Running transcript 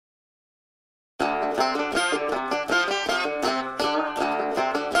Again,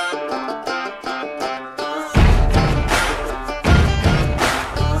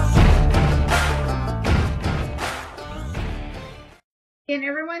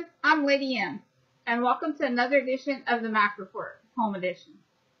 everyone, I'm Lady M, and welcome to another edition of the Mack Report, Home Edition.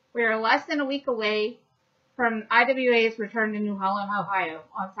 We are less than a week away from IWA's return to New Holland, Ohio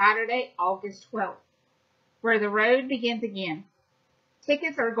on Saturday, August 12th, where the road begins again.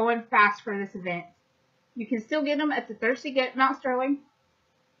 Tickets are going fast for this event. You can still get them at the Thirsty Goat Mount Sterling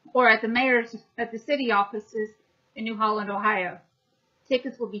or at the city offices in New Holland, Ohio.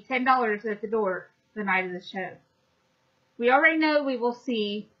 Tickets will be $10 at the door the night of the show. We already know we will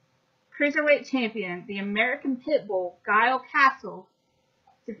see Cruiserweight Champion, the American Pitbull, Guile Castle,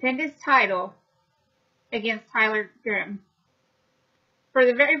 defend his title against Tyler Grimm. For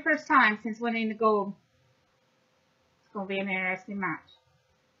the very first time since winning the gold, it's going to be an interesting match.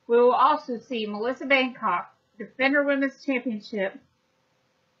 We will also see Melissa Bangkok defend her Women's Championship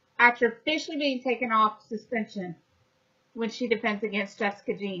after officially being taken off suspension when she defends against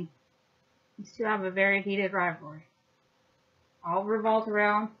Jessica Jean. These two have a very heated rivalry. All revolves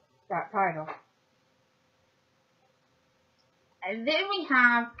around that title. And then we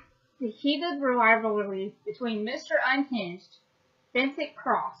have the heated rivalry between Mr. Unhinged, Vincent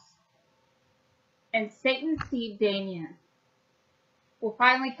Cross, and Satan Steve Damien will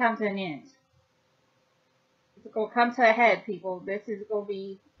finally come to an end. It's going to come to a head, people. This is going to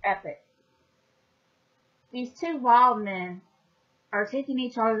be epic. These two wild men are taking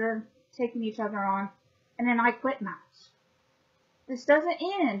each other on in an I Quit match. This doesn't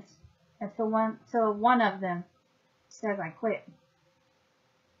end until one of them says, I quit.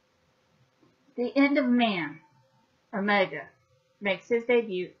 The End of Man, Omega, makes his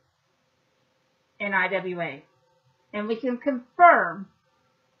debut in IWA. And we can confirm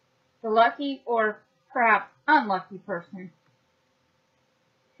the lucky or perhaps unlucky person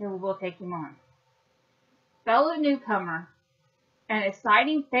who will take him on. Fellow newcomer and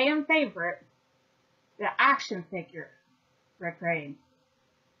exciting fan favorite, the action figure, Rick Rain.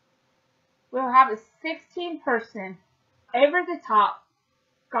 We'll have a 16-person, over-the-top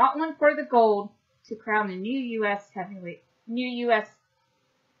gauntlet for the gold to crown the new U.S.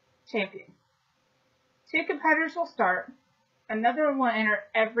 champion. 2 competitors will start. Another one will enter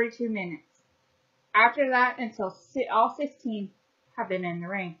every 2 minutes. After that, until all 16 have been in the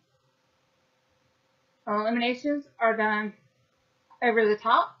ring. Eliminations are done over the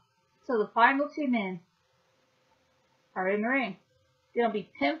top, so the final 2 men are in the ring. It'll be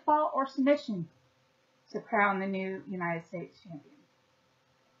pinfall or submission to crown the new United States champion.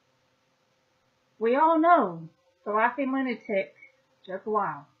 We all know the Laughing Lunatic, Joker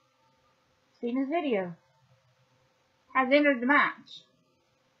Wild, seen his video, has entered the match.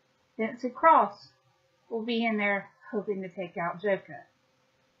 Vincent Cross will be in there hoping to take out Joker.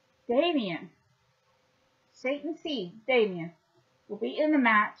 Damien, Satan C. Damien, will be in the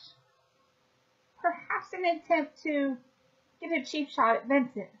match, perhaps in an attempt to get a cheap shot at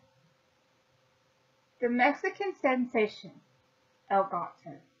Vincent. The Mexican sensation, El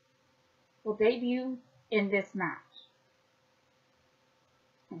Gato, will debut in this match.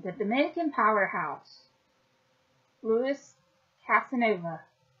 The Dominican powerhouse, Luis Casanova,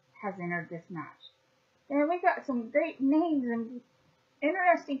 has entered this match. And we got some great names and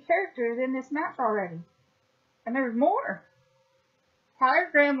interesting characters in this match already. And there's more. Tyler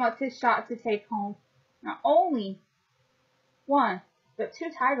Graham wants his shot to take home not only 1, but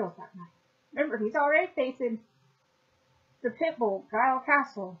 2 titles that night. Remember, he's already facing the Pitbull, Guile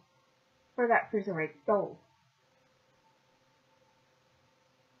Castle, for that Cruiserweight gold.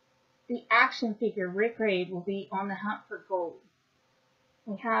 The action figure Rick Raid will be on the hunt for gold.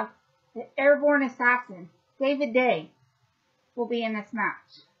 We have the airborne assassin, David Day, will be in this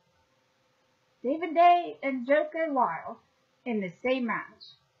match. David Day and Joker Wild in the same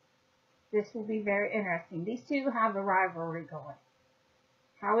match. This will be very interesting. These two have a rivalry going.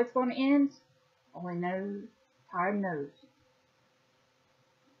 How it's going to end, only time knows.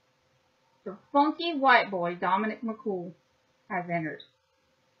 The funky white boy, Dominic McCool, has entered.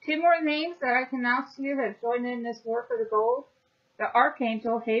 2 more names that I can announce to you have joined in this war for the gold. The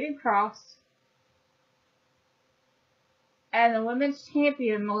Archangel, Hayden Cross, and the women's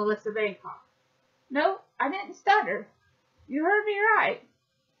champion, Melissa Bangkok. No, I didn't stutter. You heard me right.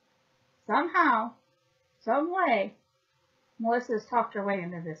 Somehow, some way, Melissa's talked her way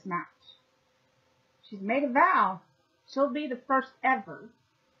into this match. She's made a vow she'll be the first ever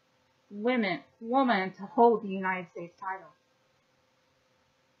woman to hold the United States title.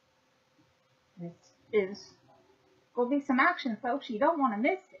 This is going to be some action, folks. You don't want to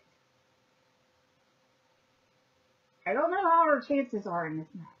miss it. I don't know how her chances are in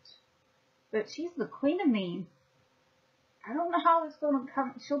this match, but she's the queen of mean. I don't know how it's going to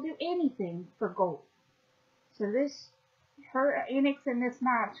come. She'll do anything for gold. So her antics in this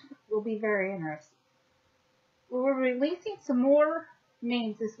match will be very interesting. We're releasing some more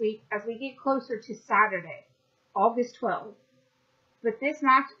names this week as we get closer to Saturday, August 12th. But this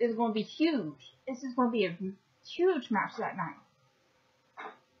match is going to be huge. This is going to be a huge match that night.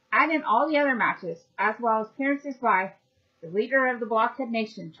 Add in all the other matches, as well as appearances by the leader of the Blockhead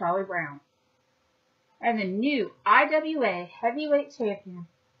Nation, Charlie Brown, and the new IWA Heavyweight Champion,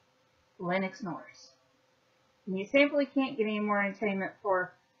 Lennox Norris. And you simply can't get any more entertainment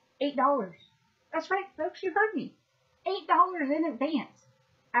for $8. That's right, folks, you heard me. $8 in advance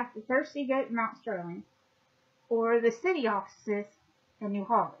at the Thirsty Goat in Mount Sterling or the city offices in New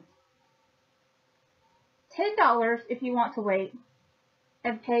Holland. $10 if you want to wait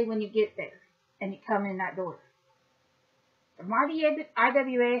and pay when you get there and you come in that door. The mighty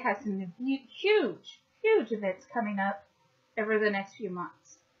IWA has some huge events coming up over the next few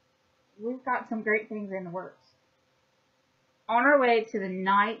months. We've got some great things in the works. On our way to the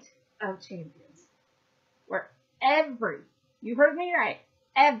Night of Champions, where you heard me right,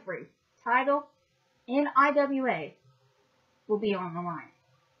 every title in IWA will be on the line.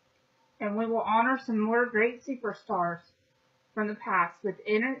 And we will honor some more great superstars from the past with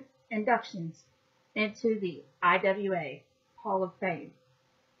inductions into the IWA Hall of Fame.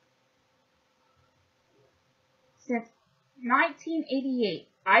 Since 1988,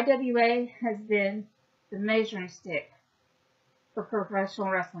 IWA has been the measuring stick for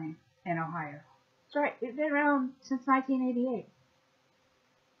professional wrestling in Ohio. That's right, we've been around since 1988.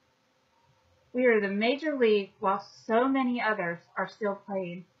 We are the major league while so many others are still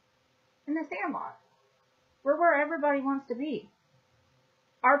playing in the sandlot. We're where everybody wants to be.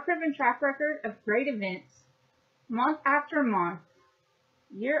 Our proven track record of great events, month after month,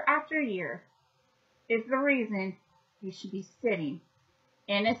 year after year, is the reason you should be sitting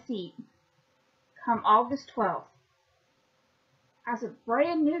in a seat come August 12th as a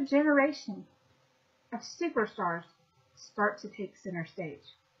brand new generation of superstars start to take center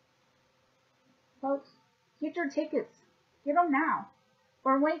stage. Folks, get your tickets. Get them now.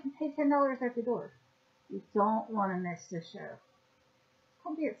 Or wait and pay $10 at the door. You don't want to miss this show. It's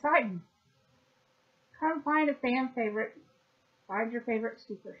going to be exciting. Come find a fan favorite. Find your favorite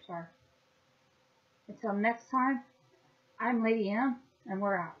superstar. Until next time, I'm Lady M, and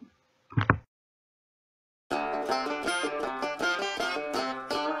we're out.